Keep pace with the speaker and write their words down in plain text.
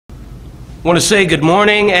I want to say good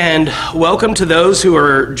morning and welcome to those who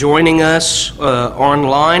are joining us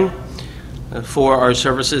online for our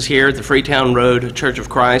services here at the Freetown Road Church of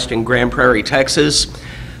Christ in Grand Prairie, Texas.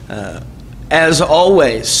 As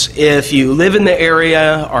always, if you live in the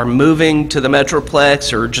area, are moving to the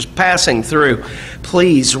Metroplex, or just passing through,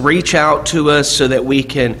 please reach out to us so that we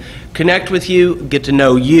can connect with you, get to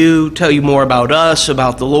know you, tell you more about us,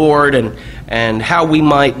 about the Lord, and how we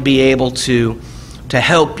might be able to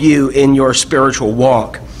help you in your spiritual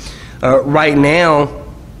walk. Right now,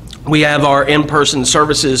 we have our in-person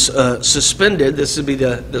services suspended. This will be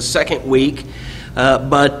the second week,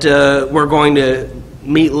 but we're going to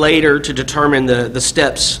meet later to determine the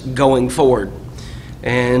steps going forward.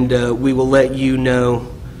 And we will let you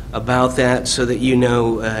know about that so that you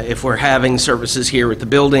know if we're having services here at the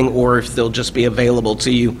building or if they'll just be available to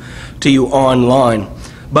you online.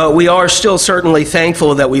 But we are still certainly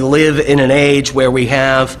thankful that we live in an age where we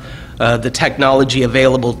have the technology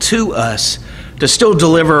available to us to still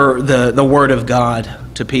deliver the Word of God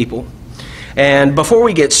to people. And before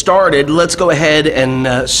we get started, let's go ahead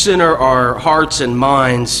and center our hearts and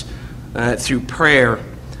minds through prayer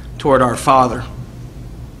toward our Father.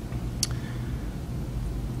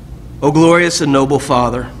 O glorious and noble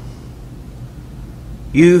Father,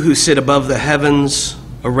 you who sit above the heavens,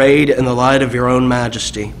 arrayed in the light of your own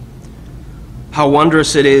majesty, how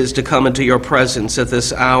wondrous it is to come into your presence at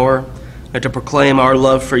this hour and to proclaim our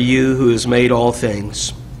love for you who has made all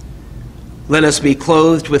things. Let us be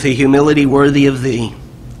clothed with a humility worthy of thee.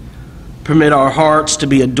 Permit our hearts to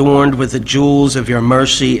be adorned with the jewels of your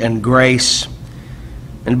mercy and grace,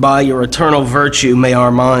 and by your eternal virtue may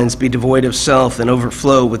our minds be devoid of self and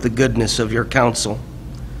overflow with the goodness of your counsel.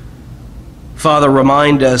 Father,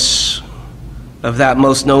 remind us of that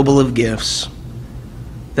most noble of gifts,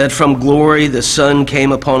 that from glory the Son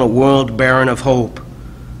came upon a world barren of hope,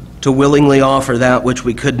 to willingly offer that which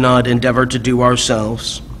we could not endeavor to do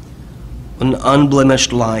ourselves, an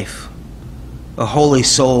unblemished life, a holy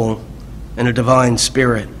soul, and a divine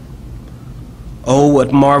spirit. Oh,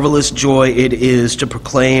 what marvelous joy it is to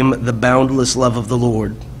proclaim the boundless love of the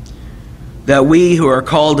Lord, that we who are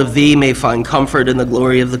called of thee may find comfort in the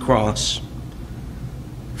glory of the cross.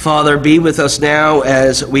 Father, be with us now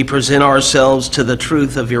as we present ourselves to the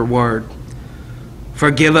truth of your word.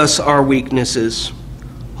 Forgive us our weaknesses.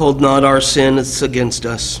 Hold not our sins against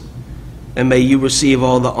us. And may you receive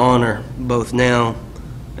all the honor, both now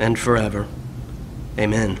and forever.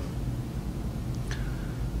 Amen.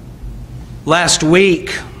 Last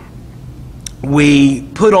week, we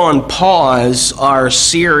put on pause our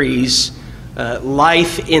series,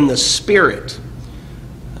 Life in the Spirit.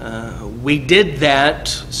 We did that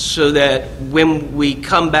so that when we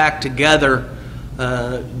come back together,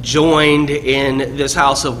 joined in this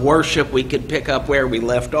house of worship, we could pick up where we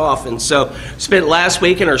left off. And so spent last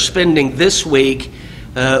week and are spending this week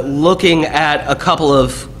looking at a couple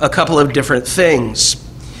of different things.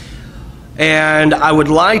 And I would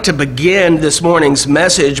like to begin this morning's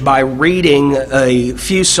message by reading a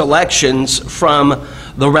few selections from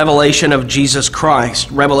the revelation of Jesus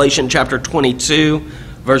Christ. Revelation chapter 22,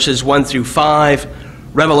 verses 1 through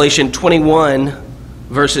 5, Revelation 21,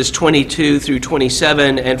 verses 22 through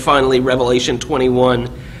 27, and finally Revelation 21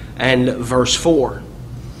 and verse 4.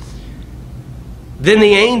 Then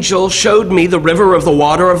the angel showed me the river of the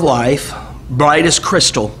water of life, bright as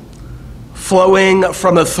crystal, flowing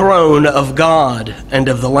from the throne of God and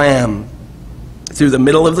of the Lamb, through the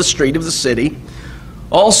middle of the street of the city.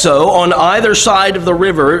 Also, on either side of the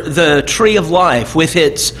river, the tree of life with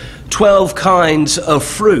its 12 kinds of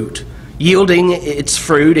fruit, yielding its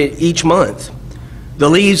fruit each month. The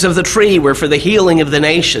leaves of the tree were for the healing of the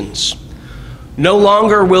nations. No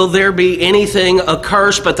longer will there be anything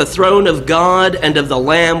accursed, but the throne of God and of the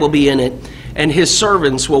Lamb will be in it, and his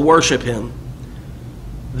servants will worship him.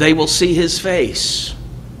 They will see his face,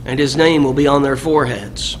 and his name will be on their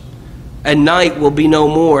foreheads. And night will be no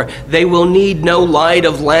more. They will need no light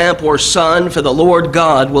of lamp or sun, for the Lord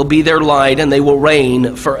God will be their light, and they will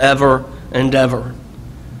reign forever and ever.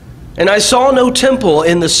 And I saw no temple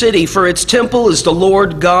in the city, for its temple is the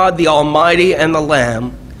Lord God, the Almighty, and the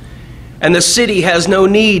Lamb. And the city has no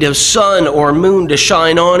need of sun or moon to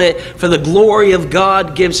shine on it, for the glory of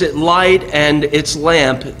God gives it light, and its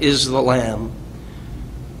lamp is the Lamb.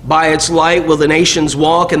 By its light will the nations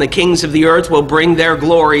walk, and the kings of the earth will bring their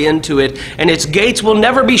glory into it. And its gates will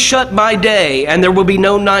never be shut by day, and there will be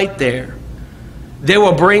no night there. They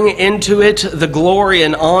will bring into it the glory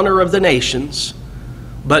and honor of the nations.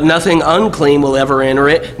 But nothing unclean will ever enter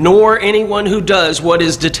it, nor anyone who does what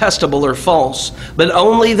is detestable or false, but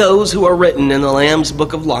only those who are written in the Lamb's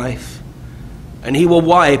book of life. and he will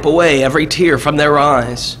wipe away every tear from their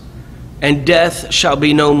eyes, and death shall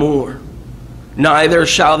be no more. Neither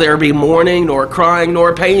shall there be mourning, nor crying,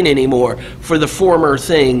 nor pain anymore, for the former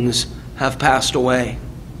things have passed away."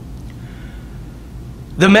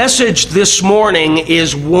 The message this morning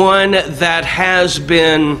is one that has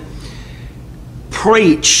been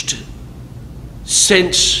preached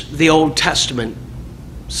since the Old Testament,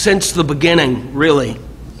 since the beginning, really.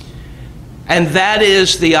 And that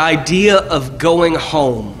is the idea of going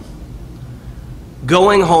home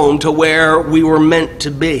to where we were meant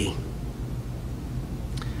to be.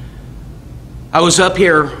 I was up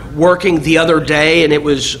here working the other day, and it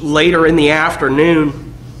was later in the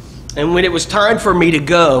afternoon. And when it was time for me to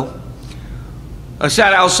go, I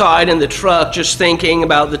sat outside in the truck just thinking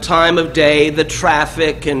about the time of day, the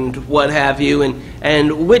traffic, and what have you,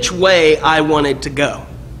 and which way I wanted to go.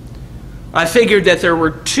 I figured that there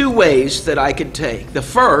were two ways that I could take. The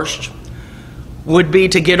first would be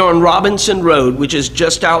to get on Robinson Road, which is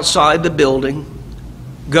just outside the building,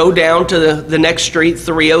 go down to the next street,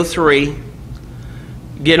 303,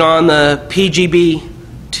 get on the PGB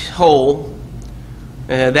toll,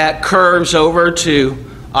 that curves over to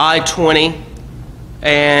I-20,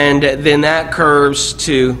 and then that curves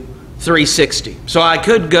to 360. So I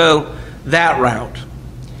could go that route.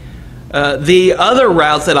 The other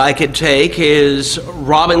route that I could take is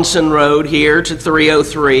Robinson Road here to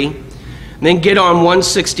 303, then get on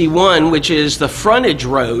 161, which is the frontage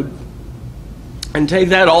road, and take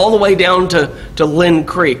that all the way down to Lynn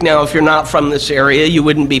Creek. Now, if you're not from this area, you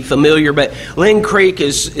wouldn't be familiar, but Lynn Creek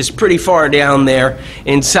is pretty far down there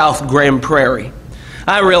in South Grand Prairie.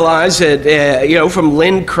 I realized that, from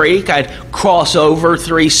Lynn Creek, I'd cross over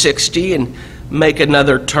 360 and make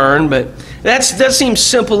another turn, but that seems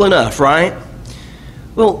simple enough, right?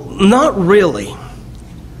 Well, not really,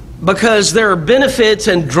 because there are benefits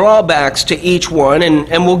and drawbacks to each one,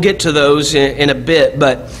 and we'll get to those in a bit,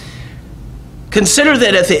 but consider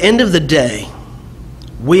that at the end of the day,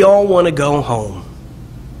 we all want to go home.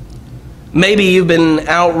 Maybe you've been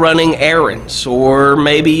out running errands, or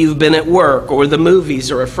maybe you've been at work, or the movies,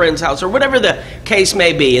 or a friend's house, or whatever the case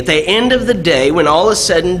may be. At the end of the day, when all is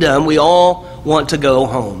said and done, we all want to go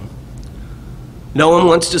home. No one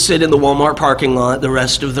wants to sit in the Walmart parking lot the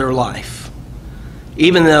rest of their life.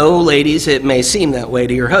 Even though, ladies, it may seem that way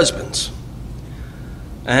to your husbands.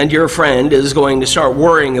 And your friend is going to start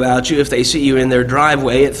worrying about you if they see you in their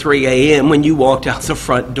driveway at 3 a.m. when you walked out the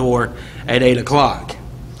front door at 8 o'clock.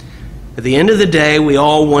 At the end of the day, we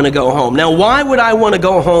all want to go home. Now, why would I want to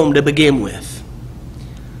go home to begin with?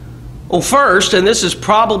 Well, first, and this is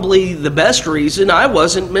probably the best reason, I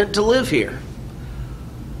wasn't meant to live here.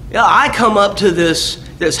 Yeah, I come up to this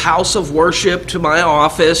house of worship, to my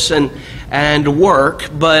office and work,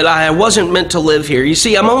 but I wasn't meant to live here. You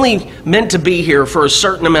see, I'm only meant to be here for a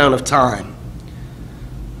certain amount of time.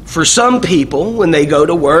 For some people, when they go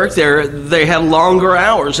to work, they have longer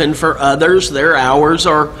hours, and for others, their hours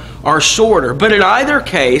are shorter. But in either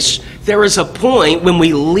case, there is a point when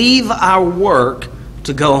we leave our work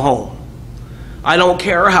to go home. I don't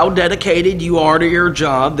care how dedicated you are to your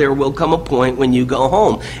job, there will come a point when you go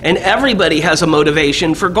home. And everybody has a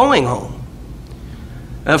motivation for going home.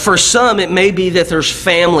 For some, it may be that there's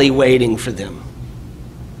family waiting for them.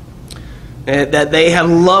 That they have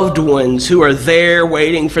loved ones who are there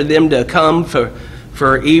waiting for them to come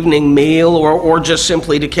for evening meal, or just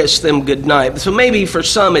simply to kiss them goodnight. So maybe for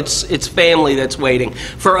some it's family that's waiting.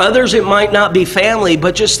 For others it might not be family,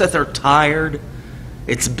 but just that they're tired.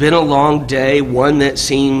 It's been a long day, one that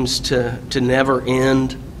seems to never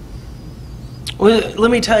end. Well, let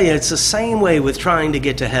me tell you, it's the same way with trying to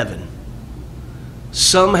get to heaven.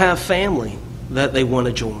 Some have family that they want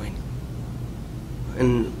to join,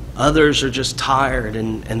 and others are just tired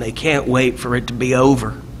and they can't wait for it to be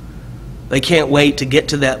over. They can't wait to get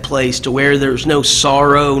to that place to where there's no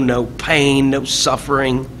sorrow, no pain, no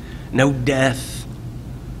suffering, no death.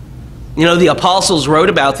 You know, the apostles wrote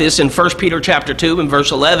about this in 1 Peter chapter 2 and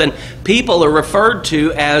verse 11. People are referred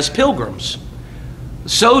to as pilgrims,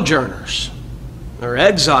 sojourners, or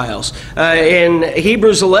exiles. In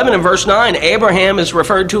Hebrews 11 and verse 9, Abraham is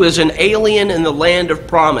referred to as an alien in the land of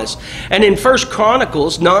promise. And in 1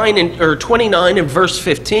 Chronicles 29 and verse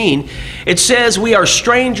 15, it says, "We are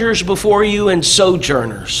strangers before you and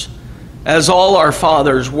sojourners, as all our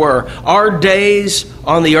fathers were. Our days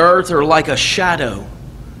on the earth are like a shadow,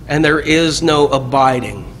 and there is no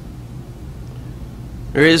abiding."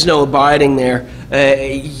 There is no abiding there.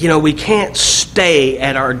 We can't stay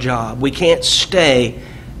at our job. We can't stay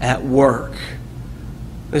at work.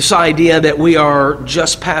 This idea that we are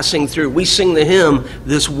just passing through. We sing the hymn,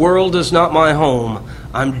 "This world is not my home.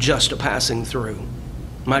 I'm just a passing through.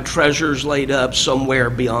 My treasure's laid up somewhere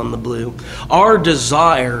beyond the blue. Our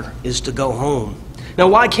desire is to go home. Now,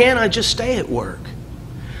 why can't I just stay at work?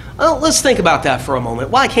 Well, let's think about that for a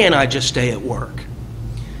moment. Why can't I just stay at work?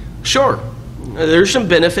 Sure, there's some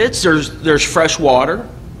benefits. There's fresh water,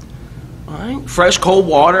 all right? Fresh cold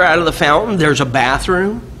water out of the fountain. There's a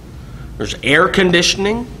bathroom. There's air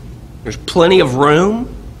conditioning. There's plenty of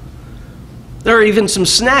room. There are even some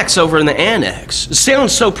snacks over in the annex. It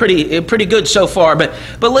sounds so pretty good so far, but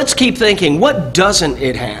let's keep thinking. What doesn't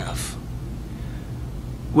it have?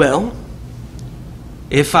 Well,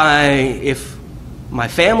 if my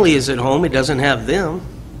family is at home, it doesn't have them.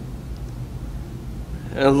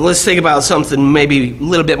 Let's think about something maybe a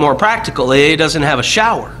little bit more practical. It doesn't have a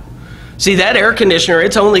shower. See, that air conditioner,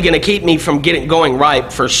 it's only going to keep me from going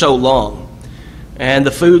ripe for so long. And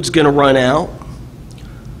the food's going to run out.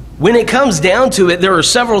 When it comes down to it, there are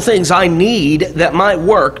several things I need that my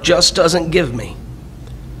work just doesn't give me.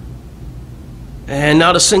 And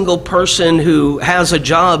not a single person who has a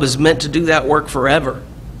job is meant to do that work forever.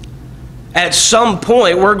 At some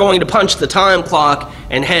point, we're going to punch the time clock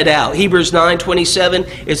and head out. Hebrews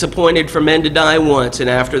 9:27, it's appointed for men to die once, and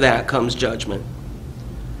after that comes judgment.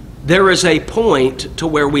 There is a point to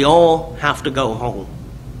where we all have to go home.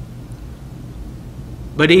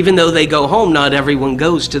 But even though they go home, not everyone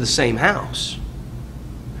goes to the same house.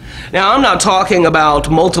 Now, I'm not talking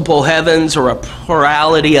about multiple heavens or a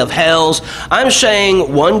plurality of hells. I'm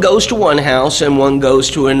saying one goes to one house and one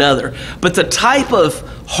goes to another. But the type of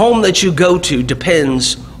home that you go to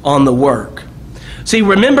depends on the work. See,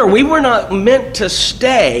 remember, we were not meant to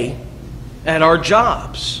stay at our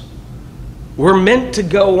jobs. We're meant to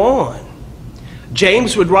go on.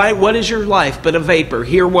 James would write, "What is your life but a vapor,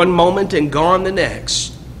 here one moment and gone the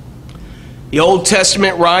next?" The Old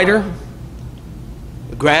Testament writer,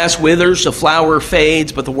 "The grass withers, the flower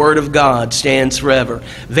fades, but the word of God stands forever.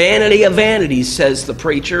 Vanity of vanities," says the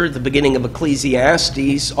preacher at the beginning of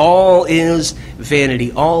Ecclesiastes. All is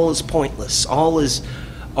vanity. All is pointless.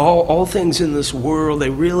 All things in this world, they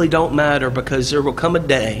really don't matter, because there will come a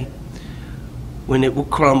day when it will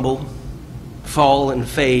crumble, fall, and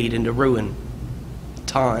fade into ruin.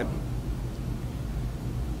 Time.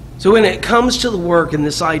 So when it comes to the work and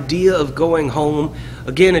this idea of going home,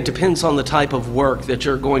 again, it depends on the type of work that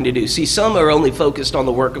you're going to do. See, some are only focused on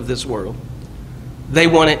the work of this world. They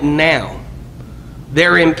want it now.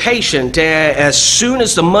 They're impatient. As soon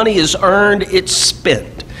as the money is earned, it's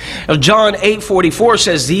spent. Now, John 8:44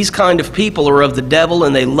 says these kind of people are of the devil,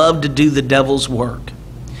 and they love to do the devil's work.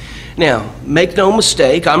 Now, make no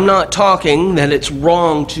mistake, I'm not talking that it's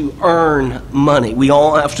wrong to earn money. We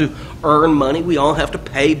all have to earn money. We all have to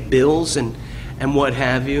pay bills and what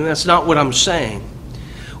have you. That's not what I'm saying.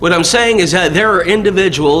 What I'm saying is that there are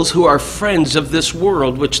individuals who are friends of this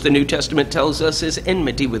world, which the New Testament tells us is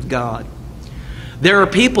enmity with God. There are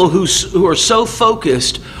people who are so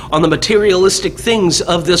focused on the materialistic things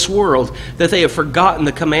of this world that they have forgotten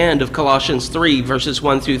the command of Colossians 3, verses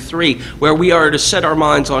 1 through 3, where we are to set our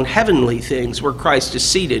minds on heavenly things, where Christ is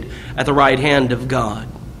seated at the right hand of God.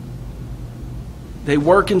 They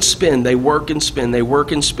work and spend, they work and spend, they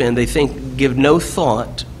work and spend. They give no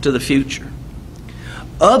thought to the future.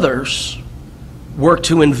 Others work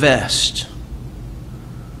to invest.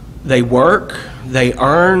 They work, they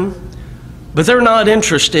earn, but they're not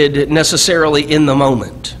interested necessarily in the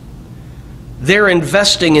moment. They're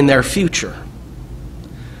investing in their future.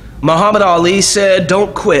 Muhammad Ali said,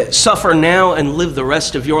 "Don't quit. Suffer now and live the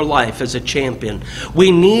rest of your life as a champion."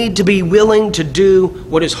 We need to be willing to do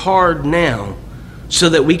what is hard now so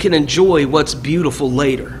that we can enjoy what's beautiful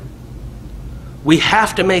later. We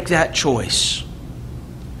have to make that choice.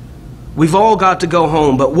 We've all got to go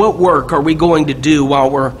home, but what work are we going to do while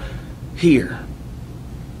we're here?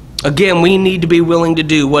 Again, we need to be willing to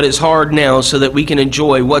do what is hard now so that we can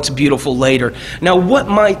enjoy what's beautiful later. Now, what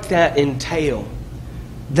might that entail?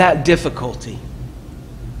 That difficulty.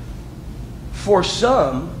 For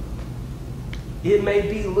some, it may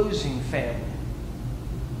be losing family.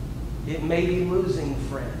 It may be losing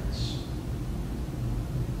friends.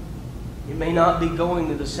 It may not be going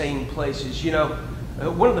to the same places. You know,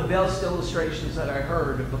 one of the best illustrations that I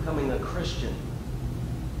heard of becoming a Christian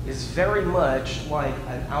is very much like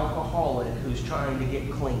an alcoholic who's trying to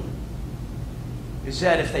get clean. Is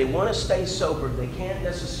that if they want to stay sober, they can't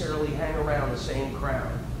necessarily hang around the same crowd.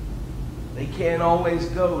 They can't always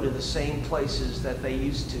go to the same places that they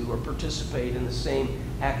used to or participate in the same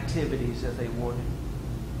activities that they wanted.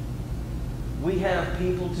 We have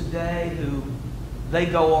people today who they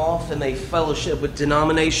go off and they fellowship with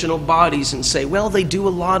denominational bodies and say, well, they do a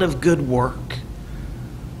lot of good work.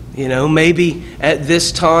 You know, maybe at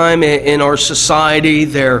this time in our society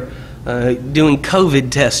they're doing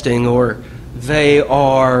COVID testing, or they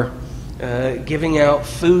are giving out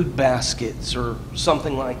food baskets or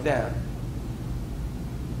something like that.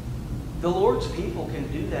 The Lord's people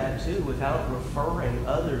can do that too without referring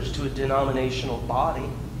others to a denominational body.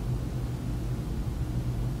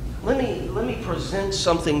 Let me present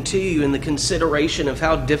something to you in the consideration of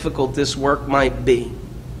how difficult this work might be.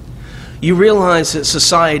 You realize that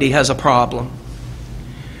society has a problem,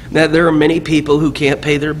 that there are many people who can't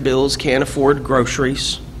pay their bills, can't afford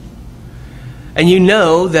groceries. And you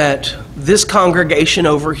know that this congregation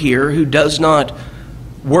over here, who does not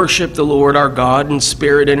worship the Lord our God in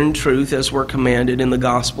spirit and in truth as we're commanded in the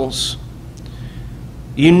Gospels,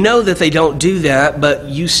 you know that they don't do that, but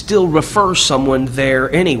you still refer someone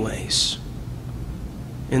there anyways.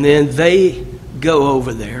 And then they go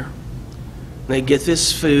over there, they get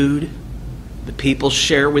this food. The people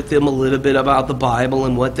share with them a little bit about the Bible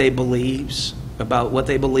and what they believe,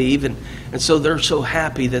 and so they're so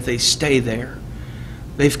happy that they stay there.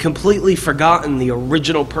 They've completely forgotten the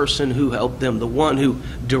original person who helped them, the one who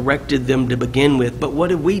directed them to begin with. But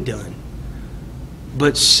what have we done?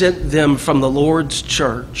 But sent them from the Lord's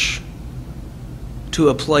church to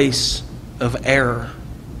a place of error.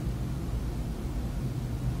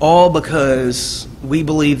 All because we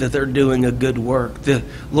believe that they're doing a good work. The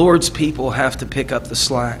Lord's people have to pick up the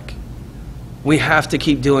slack. We have to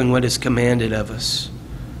keep doing what is commanded of us.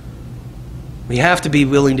 We have to be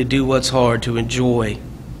willing to do what's hard to enjoy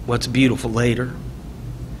what's beautiful later.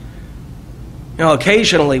 Now,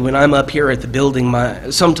 occasionally when I'm up here at the building,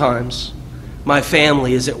 sometimes my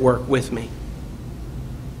family is at work with me.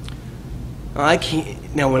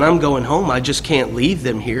 Now, when I'm going home, I just can't leave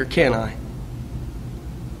them here, can I?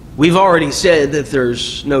 We've already said that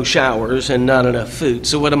there's no showers and not enough food,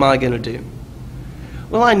 so what am I going to do?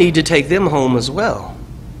 Well, I need to take them home as well.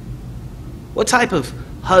 What type of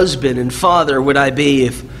husband and father would I be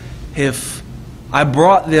if I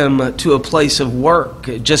brought them to a place of work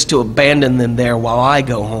just to abandon them there while I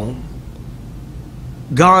go home?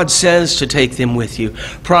 God says to take them with you.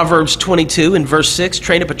 Proverbs 22 and verse 6,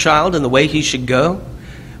 train up a child in the way he should go.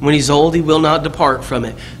 When he's old, he will not depart from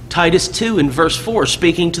it. Titus 2 in verse 4,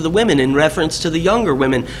 speaking to the women in reference to the younger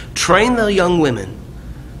women, train the young women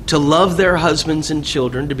to love their husbands and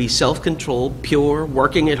children, to be self-controlled, pure,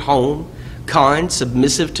 working at home, kind,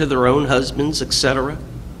 submissive to their own husbands, etc.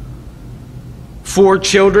 For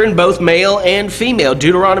children, both male and female.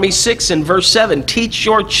 Deuteronomy 6 and verse 7, teach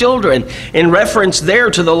your children, in reference there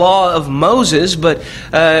to the law of Moses, but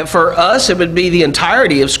for us it would be the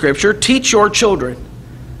entirety of Scripture. Teach your children.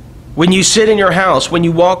 When you sit in your house, when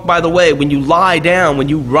you walk by the way, when you lie down, when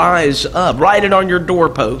you rise up, write it on your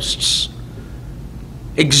doorposts.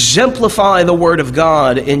 Exemplify the Word of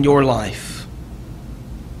God in your life.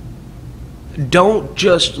 Don't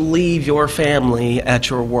just leave your family at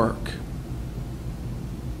your work.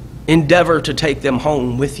 Endeavor to take them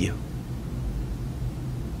home with you.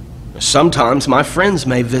 Sometimes my friends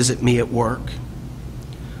may visit me at work.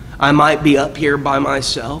 I might be up here by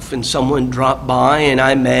myself and someone drop by, and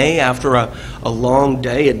I may, after a long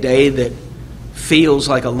day, a day that feels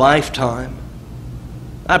like a lifetime,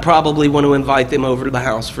 I probably want to invite them over to the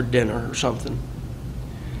house for dinner or something.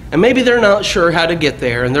 And maybe they're not sure how to get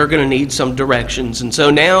there and they're going to need some directions. And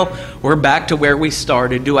so now we're back to where we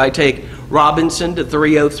started. Do I take Robinson to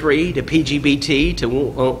 303 to PGBT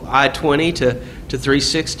to I-20 to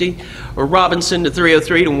 360? Or Robinson to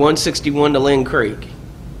 303 to 161 to Lynn Creek?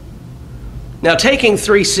 Now, taking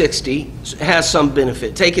 360 has some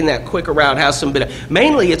benefit. Taking that quicker route has some benefit.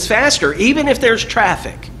 Mainly, it's faster. Even if there's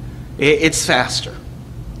traffic, it's faster.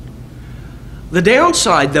 The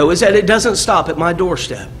downside, though, is that it doesn't stop at my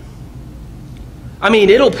doorstep. I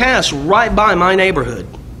mean, it'll pass right by my neighborhood,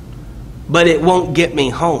 but it won't get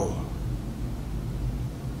me home.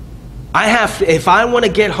 If I want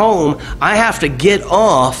to get home, I have to get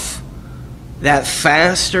off that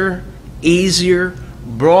faster, easier,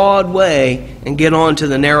 broad way and get onto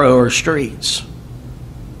the narrower streets.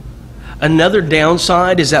 Another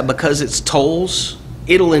downside is that because it's tolls,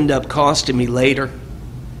 it'll end up costing me later.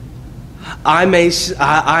 I may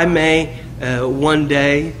one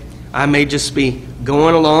day, I may just be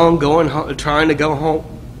going along, trying to go home.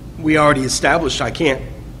 We already established I can't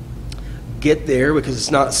get there because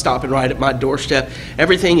it's not stopping right at my doorstep.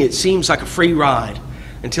 Everything, it seems like a free ride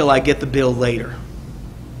until I get the bill later.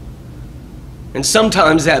 And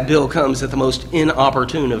sometimes that bill comes at the most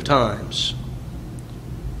inopportune of times.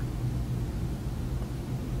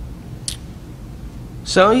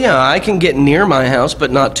 So yeah, I can get near my house, but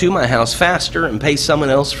not to my house faster and pay someone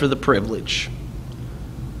else for the privilege.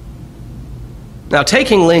 Now,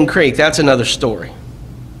 taking Lynn Creek, that's another story.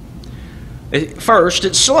 First,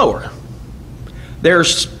 it's slower.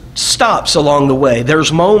 There's stops along the way.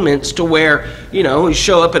 There's moments to where, you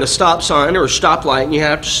show up at a stop sign or a stoplight and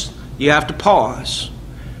you have to pause.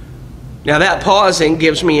 Now, that pausing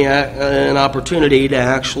gives me an opportunity to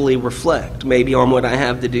actually reflect, maybe on what I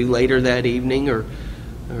have to do later that evening or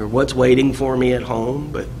what's waiting for me at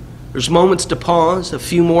home. But there's moments to pause, a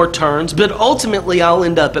few more turns, but ultimately I'll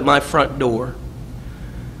end up at my front door.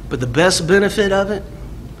 But the best benefit of it,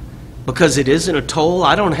 because it isn't a toll,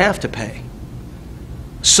 I don't have to pay.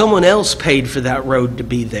 Someone else paid for that road to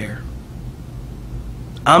be there.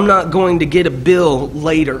 I'm not going to get a bill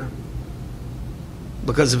later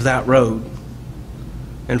because of that road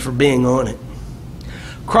and for being on it.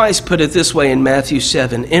 Christ put it this way in Matthew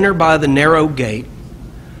 7, "Enter by the narrow gate,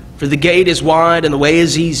 for the gate is wide and the way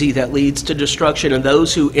is easy that leads to destruction, and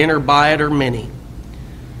those who enter by it are many.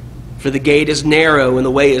 For the gate is narrow and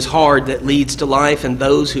the way is hard that leads to life, and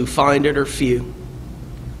those who find it are few."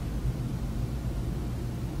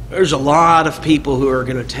 There's a lot of people who are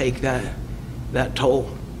going to take that toll.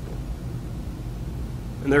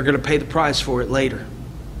 And they're going to pay the price for it later.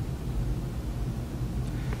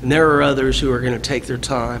 And there are others who are going to take their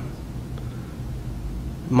time.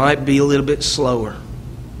 Might be a little bit slower.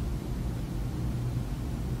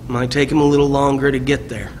 Might take them a little longer to get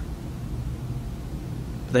there.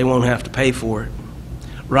 They won't have to pay for it.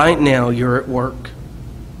 Right now, you're at work.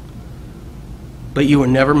 But you were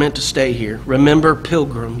never meant to stay here. Remember,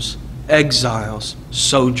 pilgrims, exiles,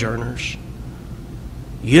 sojourners.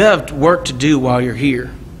 You have work to do while you're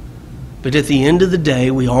here. But at the end of the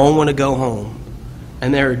day, we all want to go home.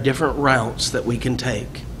 And there are different routes that we can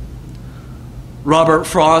take. Robert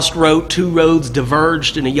Frost wrote, "Two roads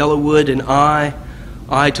diverged in a yellow wood, and I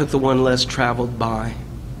took the one less traveled by.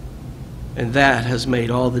 And that has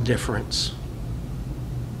made all the difference."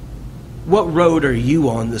 What road are you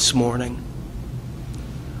on this morning?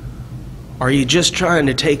 Are you just trying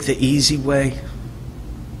to take the easy way,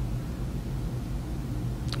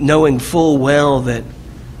 knowing full well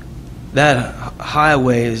that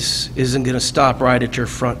highway isn't going to stop right at your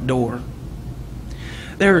front door?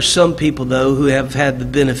 There are some people, though, who have had the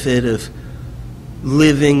benefit of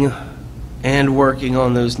living and working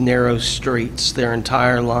on those narrow streets their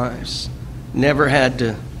entire lives. Never had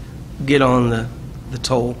to get on the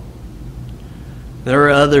toll. There are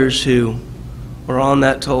others who are on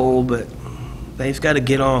that toll, but they've got to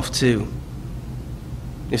get off too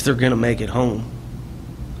if they're going to make it home.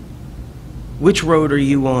 Which road are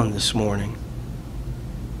you on this morning?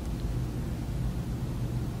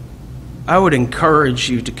 I would encourage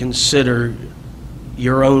you to consider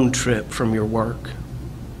your own trip from your work.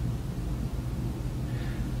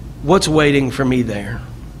 What's waiting for me there?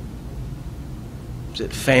 Is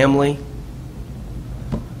it family?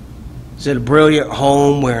 Is it a brilliant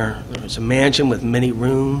home where there's a mansion with many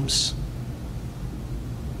rooms?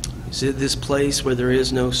 Is it this place where there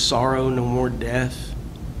is no sorrow, no more death?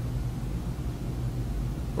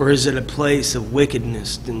 Or is it a place of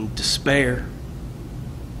wickedness and despair?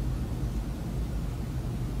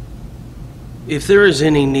 If there is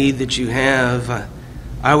any need that you have,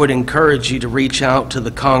 I would encourage you to reach out to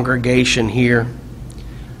the congregation here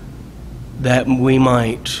that we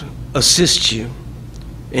might assist you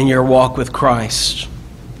in your walk with Christ.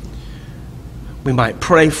 We might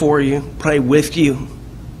pray for you, pray with you,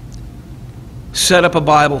 set up a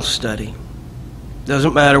Bible study.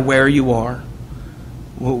 Doesn't matter where you are.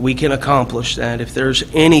 We can accomplish that. If there's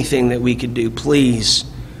anything that we could do, please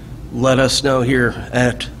let us know here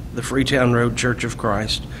at the Freetown Road Church of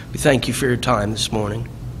Christ. We thank you for your time this morning.